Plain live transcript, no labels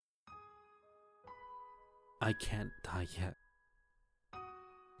I can't die yet.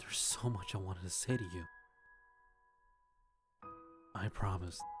 There's so much I wanted to say to you. I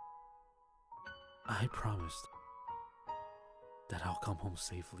promised. I promised that I'll come home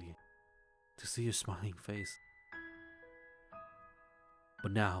safely to see your smiling face.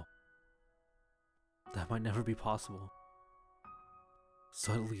 But now, that might never be possible.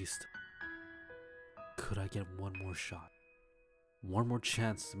 So at least, could I get one more shot? One more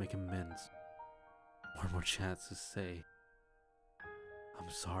chance to make amends? One more chance to say, I'm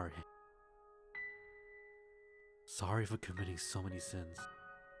sorry. Sorry for committing so many sins.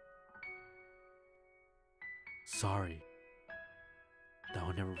 Sorry that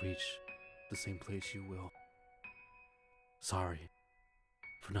I'll never reach the same place you will. Sorry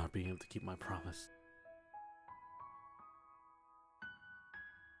for not being able to keep my promise.